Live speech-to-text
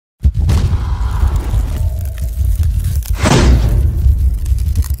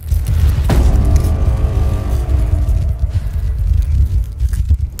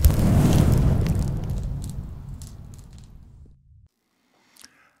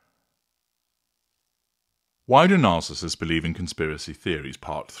Why do narcissists believe in conspiracy theories?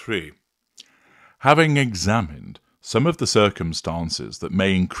 Part 3. Having examined some of the circumstances that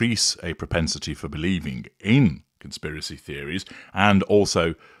may increase a propensity for believing in conspiracy theories, and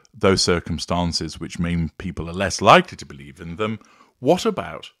also those circumstances which mean people are less likely to believe in them, what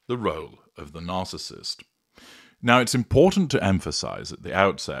about the role of the narcissist? Now, it's important to emphasize at the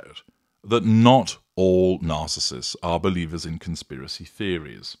outset that not all narcissists are believers in conspiracy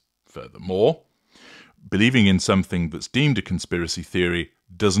theories. Furthermore, believing in something that's deemed a conspiracy theory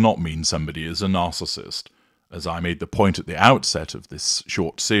does not mean somebody is a narcissist. As I made the point at the outset of this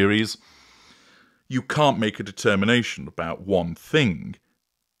short series, you can't make a determination about one thing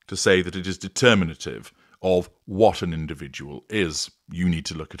to say that it is determinative of what an individual is. You need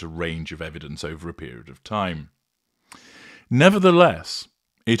to look at a range of evidence over a period of time. Nevertheless,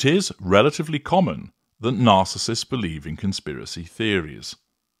 it is relatively common that narcissists believe in conspiracy theories.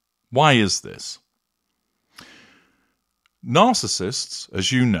 Why is this? Narcissists,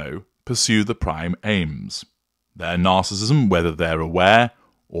 as you know, pursue the prime aims. Their narcissism, whether they're aware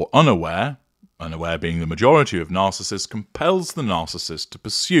or unaware being the majority of narcissists, compels the narcissist to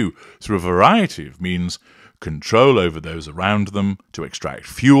pursue, through a variety of means, control over those around them, to extract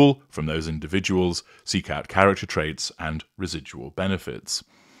fuel from those individuals, seek out character traits and residual benefits.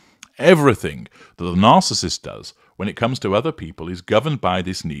 Everything that the narcissist does when it comes to other people is governed by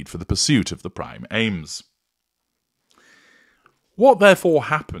this need for the pursuit of the prime aims. What therefore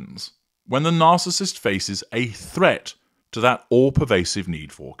happens when the narcissist faces a threat to that all-pervasive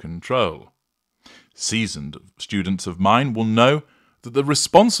need for control? Seasoned students of mine will know that the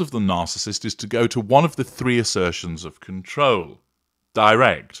response of the narcissist is to go to one of the three assertions of control: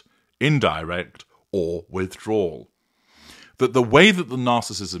 direct, indirect, or withdrawal. That the way that the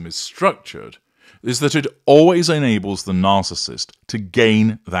narcissism is structured is that it always enables the narcissist to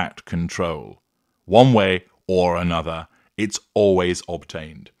gain that control. One way or another, it's always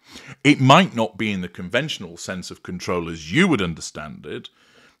obtained. It might not be in the conventional sense of control as you would understand it.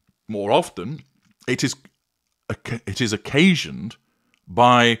 More often, it is occasioned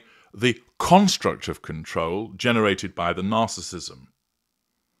by the construct of control generated by the narcissism.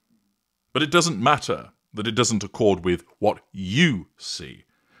 But it doesn't matter that it doesn't accord with what you see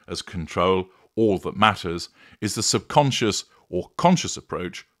as control. All that matters is the subconscious or conscious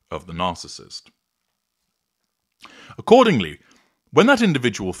approach of the narcissist. Accordingly, when that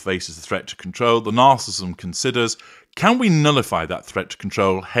individual faces a threat to control, the narcissism considers, can we nullify that threat to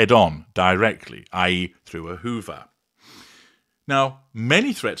control head-on, directly, i.e. through a hoover? Now,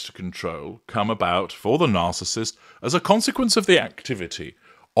 many threats to control come about for the narcissist as a consequence of the activity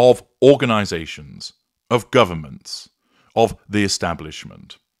of organizations, of governments, of the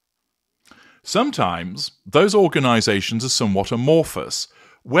establishment. Sometimes those organizations are somewhat amorphous.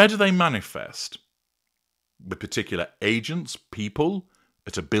 Where do they manifest? With particular agents, people,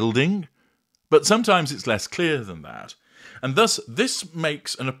 at a building? But sometimes it's less clear than that. And thus, this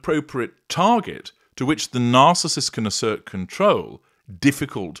makes an appropriate target to which the narcissist can assert control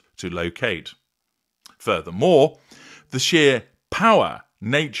difficult to locate. Furthermore, the sheer power,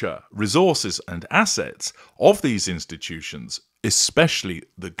 nature, resources and assets of these institutions, especially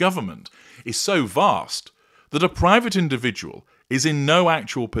the government, is so vast that a private individual is in no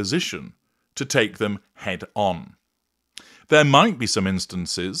actual position to take them head on. There might be some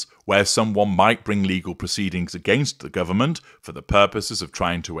instances where someone might bring legal proceedings against the government for the purposes of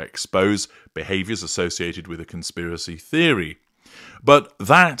trying to expose behaviours associated with a conspiracy theory, but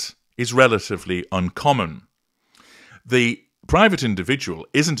that is relatively uncommon. The private individual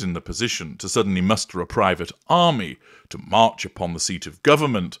isn't in the position to suddenly muster a private army to march upon the seat of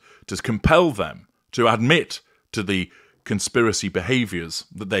government, to compel them to admit to the conspiracy behaviours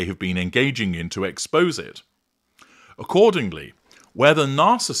that they have been engaging in to expose it. Accordingly, where the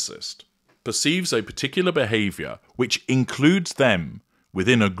narcissist perceives a particular behaviour which includes them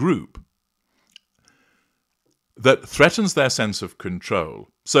within a group that threatens their sense of control.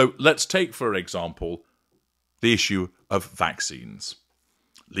 So let's take, for example, the issue of vaccines.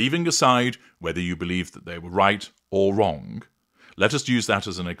 Leaving aside whether you believe that they were right or wrong, let us use that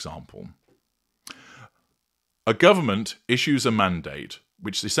as an example. A government issues a mandate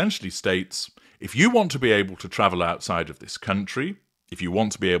which essentially states, if you want to be able to travel outside of this country, if you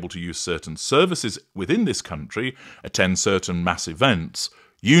want to be able to use certain services within this country, attend certain mass events,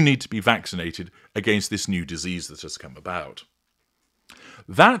 you need to be vaccinated against this new disease that has come about.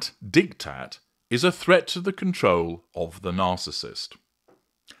 That diktat is a threat to the control of the narcissist.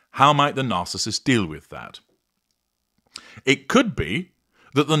 How might the narcissist deal with that? It could be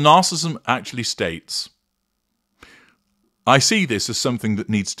that the narcissism actually states, I see this as something that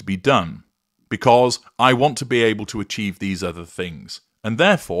needs to be done, because I want to be able to achieve these other things. And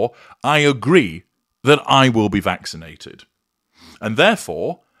therefore, I agree that I will be vaccinated. And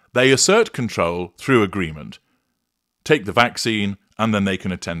therefore, they assert control through agreement, take the vaccine, and then they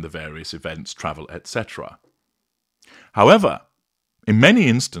can attend the various events, travel, etc. However, in many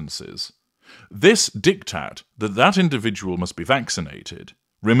instances, this diktat that that individual must be vaccinated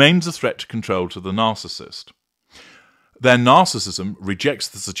remains a threat to control to the narcissist. Their narcissism rejects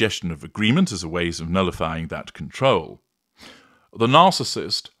the suggestion of agreement as a way of nullifying that control. The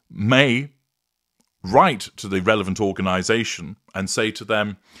narcissist may write to the relevant organisation and say to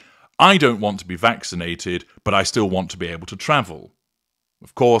them, I don't want to be vaccinated, but I still want to be able to travel.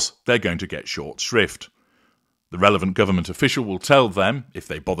 Of course, they're going to get short shrift. The relevant government official will tell them, if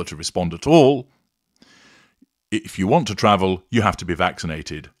they bother to respond at all, if you want to travel, you have to be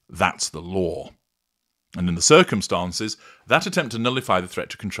vaccinated. That's the law. And in the circumstances, that attempt to nullify the threat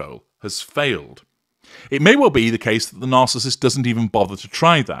to control has failed. It may well be the case that the narcissist doesn't even bother to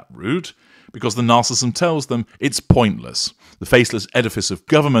try that route, because the narcissism tells them it's pointless. The faceless edifice of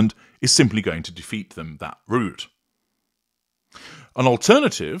government is simply going to defeat them that route. An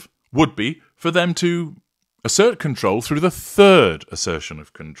alternative would be for them to assert control through the third assertion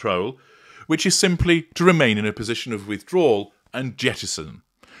of control, which is simply to remain in a position of withdrawal and jettison.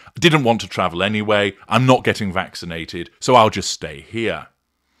 I didn't want to travel anyway, I'm not getting vaccinated, so I'll just stay here.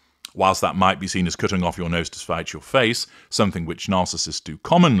 Whilst that might be seen as cutting off your nose to spite your face, something which narcissists do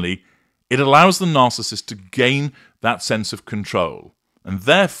commonly, it allows the narcissist to gain that sense of control, and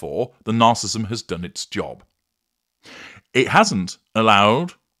therefore the narcissism has done its job. It hasn't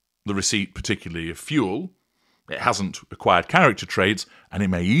allowed the receipt particularly of fuel, it hasn't acquired character traits, and it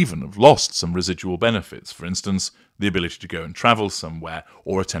may even have lost some residual benefits, for instance, the ability to go and travel somewhere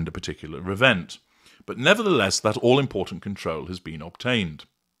or attend a particular event. But nevertheless, that all-important control has been obtained.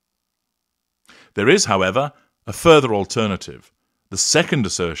 There is, however, a further alternative, the second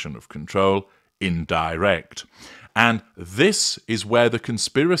assertion of control, indirect. And this is where the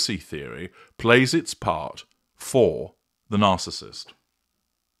conspiracy theory plays its part for the narcissist.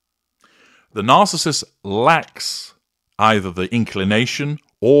 The narcissist lacks either the inclination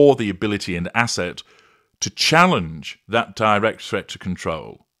or the ability and asset to challenge that direct threat to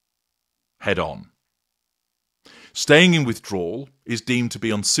control head on. Staying in withdrawal is deemed to be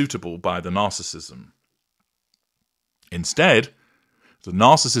unsuitable by the narcissism. Instead, the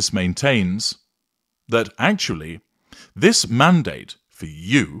narcissist maintains that actually this mandate for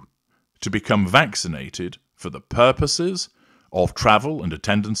you to become vaccinated for the purposes of travel and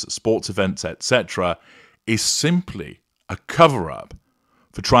attendance at sports events, etc., is simply a cover-up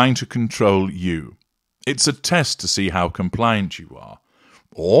for trying to control you. It's a test to see how compliant you are.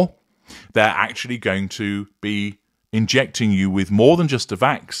 Or they're actually going to be injecting you with more than just a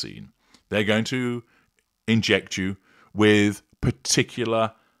vaccine. They're going to inject you with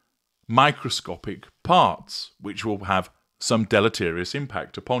particular microscopic parts, which will have some deleterious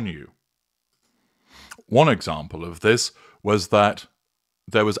impact upon you. One example of this was that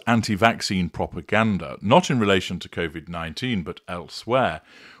there was anti-vaccine propaganda, not in relation to COVID-19 but elsewhere,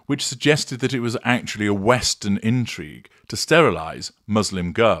 which suggested that it was actually a Western intrigue to sterilise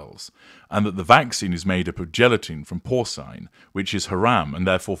Muslim girls, and that the vaccine is made up of gelatin from porcine, which is haram and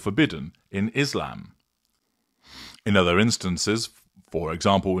therefore forbidden in Islam. In other instances, for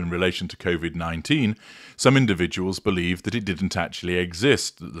example in relation to COVID-19, some individuals believed that it didn't actually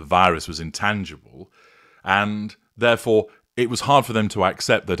exist, that the virus was intangible, and therefore it was hard for them to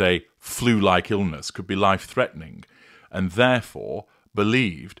accept that a flu-like illness could be life-threatening, and therefore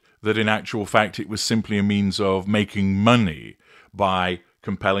believed that in actual fact it was simply a means of making money by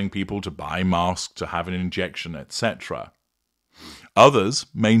compelling people to buy masks, to have an injection, etc. Others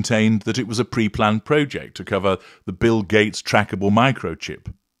maintained that it was a pre-planned project to cover the Bill Gates trackable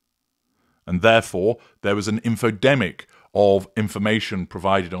microchip, and therefore there was an infodemic of information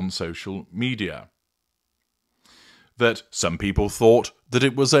provided on social media. That some people thought that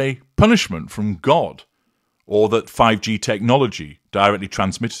it was a punishment from God, or that 5G technology directly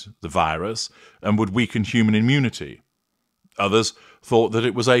transmits the virus and would weaken human immunity. Others thought that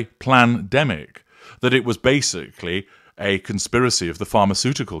it was a plandemic, that it was basically a conspiracy of the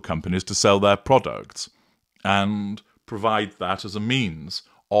pharmaceutical companies to sell their products and provide that as a means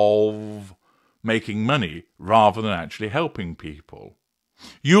of making money rather than actually helping people.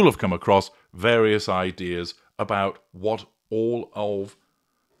 You'll have come across various ideas about what all of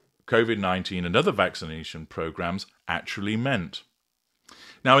COVID-19 and other vaccination programs actually meant.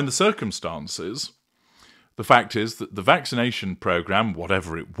 Now, in the circumstances, the fact is that the vaccination program,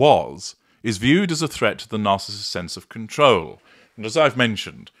 whatever it was, is viewed as a threat to the narcissist's sense of control. And as I've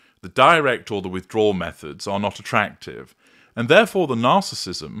mentioned, The direct or the withdrawal methods are not attractive, and therefore the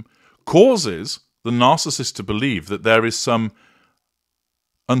narcissism causes the narcissist to believe that there is some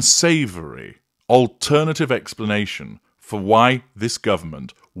unsavory alternative explanation for why this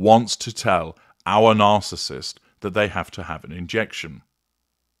government wants to tell our narcissist that they have to have an injection.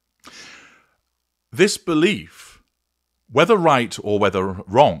 This belief, whether right or whether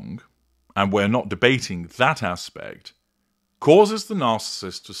wrong, and we're not debating that aspect, causes the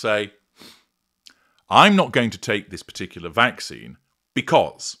narcissist to say, I'm not going to take this particular vaccine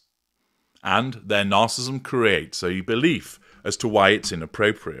because, and their narcissism creates a belief as to why it's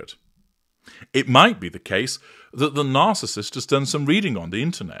inappropriate. It might be the case that the narcissist has done some reading on the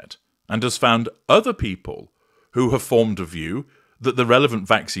internet and has found other people who have formed a view that the relevant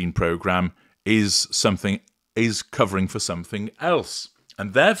vaccine program is covering for something else.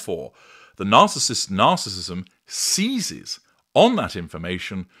 And therefore, the narcissist's narcissism seizes on that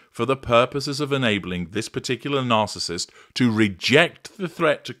information for the purposes of enabling this particular narcissist to reject the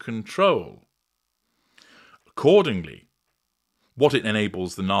threat to control. Accordingly, what it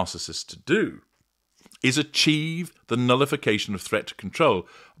enables the narcissist to do is achieve the nullification of threat to control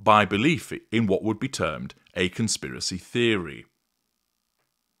by belief in what would be termed a conspiracy theory.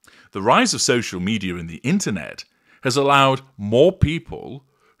 The rise of social media and the internet has allowed more people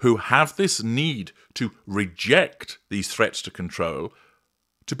who have this need to reject these threats to control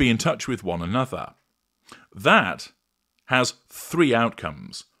to be in touch with one another. That has three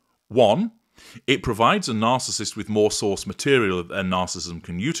outcomes. One, it provides a narcissist with more source material that their narcissism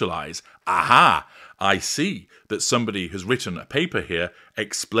can utilize. Aha! I see that somebody has written a paper here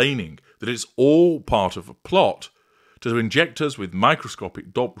explaining that it's all part of a plot to inject us with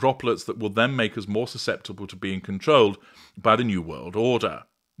microscopic droplets that will then make us more susceptible to being controlled by the New World Order.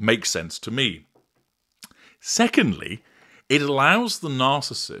 Makes sense to me. Secondly, it allows the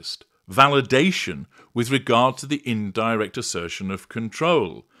narcissist validation with regard to the indirect assertion of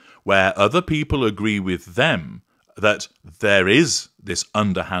control, where other people agree with them that there is this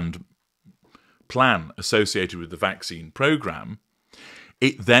underhand plan associated with the vaccine program.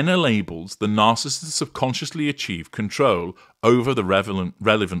 It then enables the narcissist to subconsciously achieve control over the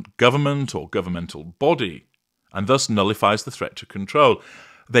relevant government or governmental body, and thus nullifies the threat to control.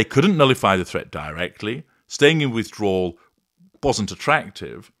 They couldn't nullify the threat directly. Staying in withdrawal wasn't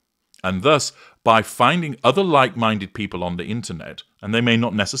attractive, and thus, by finding other like-minded people on the internet, and they may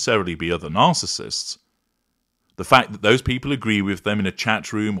not necessarily be other narcissists, the fact that those people agree with them in a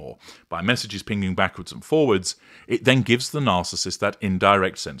chat room or by messages pinging backwards and forwards, it then gives the narcissist that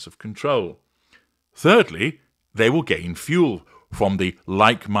indirect sense of control. Thirdly, they will gain fuel from the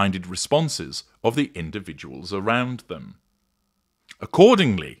like-minded responses of the individuals around them.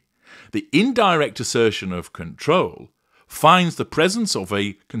 Accordingly, the indirect assertion of control finds the presence of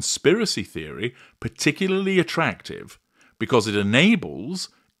a conspiracy theory particularly attractive because it enables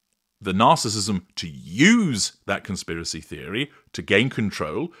the narcissism to use that conspiracy theory to gain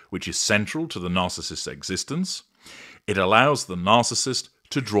control, which is central to the narcissist's existence. It allows the narcissist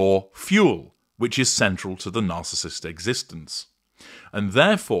to draw fuel, which is central to the narcissist's existence. And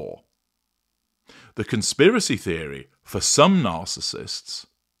therefore, the conspiracy theory for some narcissists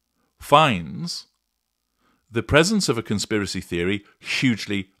finds the presence of a conspiracy theory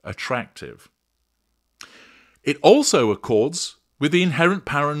hugely attractive. It also accords with the inherent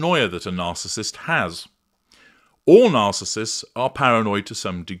paranoia that a narcissist has. All narcissists are paranoid to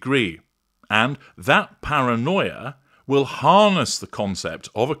some degree, and that paranoia will harness the concept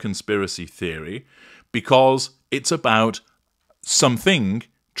of a conspiracy theory because it's about something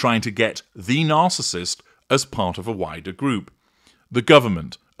trying to get the narcissist as part of a wider group. The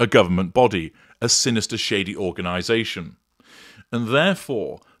government, a government body, a sinister, shady organization. And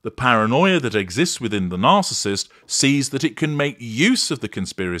therefore, the paranoia that exists within the narcissist sees that it can make use of the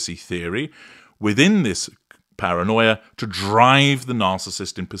conspiracy theory within this paranoia to drive the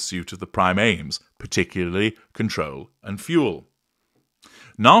narcissist in pursuit of the prime aims, particularly control and fuel.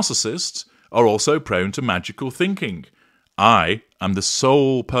 Narcissists are also prone to magical thinking. I am the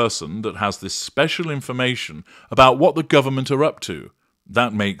sole person that has this special information about what the government are up to.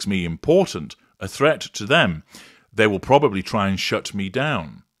 That makes me important, a threat to them. They will probably try and shut me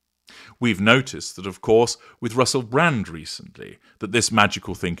down. We've noticed that, of course, with Russell Brand recently, that this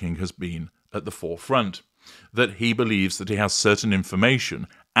magical thinking has been at the forefront, that he believes that he has certain information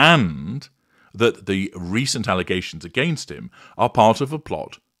and that the recent allegations against him are part of a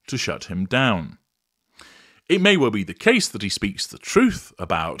plot to shut him down. It may well be the case that he speaks the truth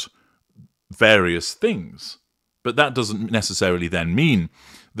about various things, but that doesn't necessarily then mean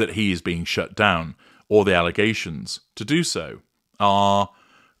that he is being shut down or the allegations to do so are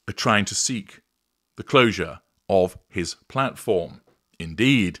are trying to seek the closure of his platform.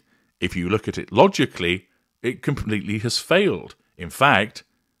 Indeed, if you look at it logically, it completely has failed. In fact,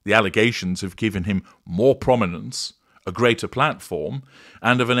 the allegations have given him more prominence, a greater platform,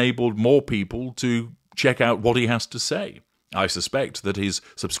 and have enabled more people to check out what he has to say. I suspect that his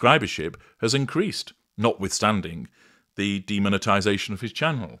subscribership has increased, notwithstanding the demonetization of his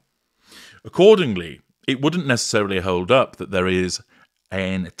channel. Accordingly, it wouldn't necessarily hold up that there is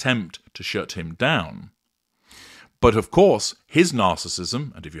an attempt to shut him down. But of course, his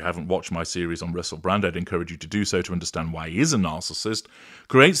narcissism, and if you haven't watched my series on Russell Brand, I'd encourage you to do so to understand why he is a narcissist,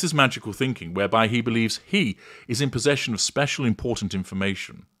 creates this magical thinking whereby he believes he is in possession of special important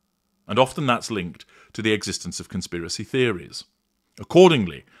information. And often that's linked to the existence of conspiracy theories.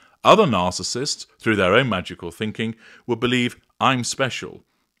 Accordingly, other narcissists, through their own magical thinking, will believe I'm special.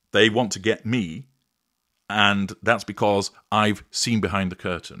 They want to get me, and that's because I've seen behind the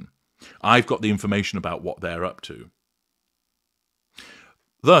curtain. I've got the information about what they're up to.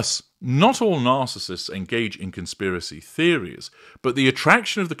 Thus, not all narcissists engage in conspiracy theories, but the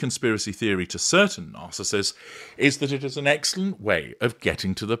attraction of the conspiracy theory to certain narcissists is that it is an excellent way of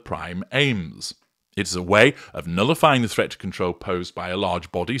getting to the prime aims. It is a way of nullifying the threat to control posed by a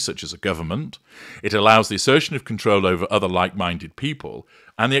large body such as a government. It allows the assertion of control over other like-minded people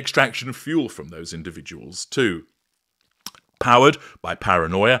and the extraction of fuel from those individuals too. Powered by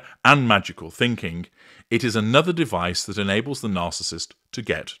paranoia and magical thinking, it is another device that enables the narcissist to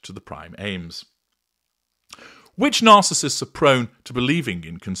get to the prime aims. Which narcissists are prone to believing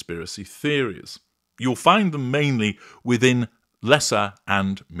in conspiracy theories? You'll find them mainly within lesser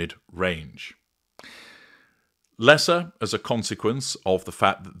and mid-range. Lesser as a consequence of the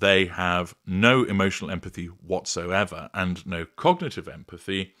fact that they have no emotional empathy whatsoever and no cognitive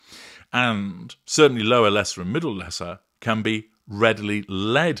empathy, and certainly lower, lesser and middle lesser can be readily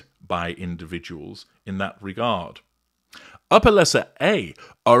led by individuals in that regard. Upper lesser A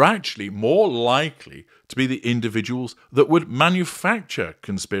are actually more likely to be the individuals that would manufacture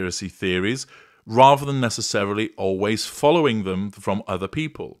conspiracy theories rather than necessarily always following them from other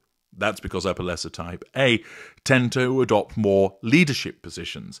people. That's because upper lesser type A tend to adopt more leadership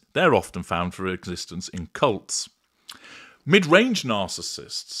positions. They're often found for existence in cults. Mid-range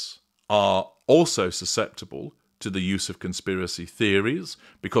narcissists are also susceptible to the use of conspiracy theories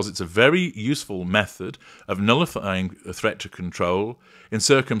because it's a very useful method of nullifying a threat to control in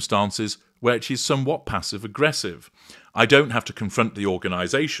circumstances where it is somewhat passive-aggressive. I don't have to confront the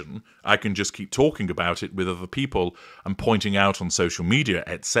organisation, I can just keep talking about it with other people and pointing out on social media,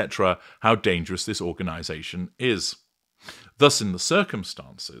 etc., how dangerous this organisation is. Thus, in the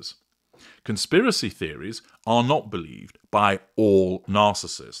circumstances, conspiracy theories are not believed by all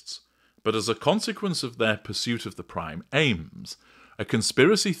narcissists. But as a consequence of their pursuit of the prime aims, a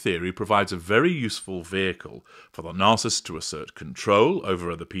conspiracy theory provides a very useful vehicle for the narcissist to assert control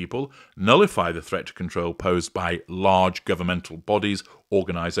over other people, nullify the threat to control posed by large governmental bodies,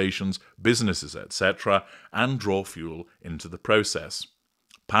 organisations, businesses, etc., and draw fuel into the process.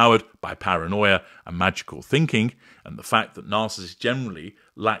 Powered by paranoia and magical thinking, and the fact that narcissists generally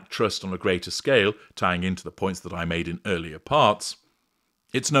lack trust on a greater scale, tying into the points that I made in earlier parts,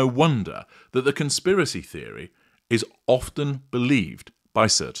 it's no wonder that the conspiracy theory is often believed by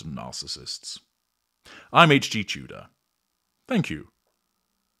certain narcissists. I'm H.G. Tudor. Thank you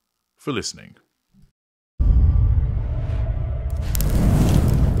for listening.